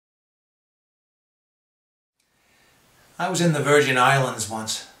I was in the Virgin Islands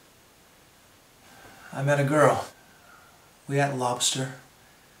once. I met a girl. We ate lobster,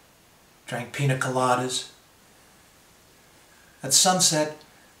 drank pina coladas. At sunset,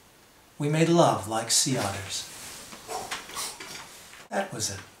 we made love like sea otters. That was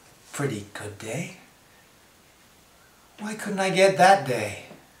a pretty good day. Why couldn't I get that day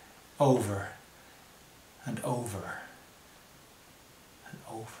over and over and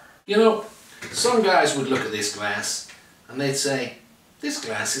over? You know, some guys would look at this glass and they'd say, this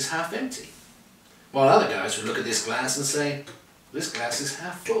glass is half empty. While other guys would look at this glass and say, this glass is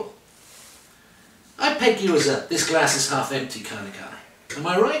half full. I peg you as a this glass is half empty kind of guy. Am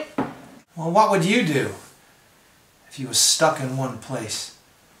I right? Well, what would you do if you were stuck in one place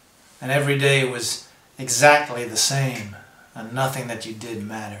and every day was exactly the same and nothing that you did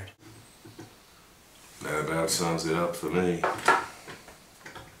mattered? That about sums it up for me.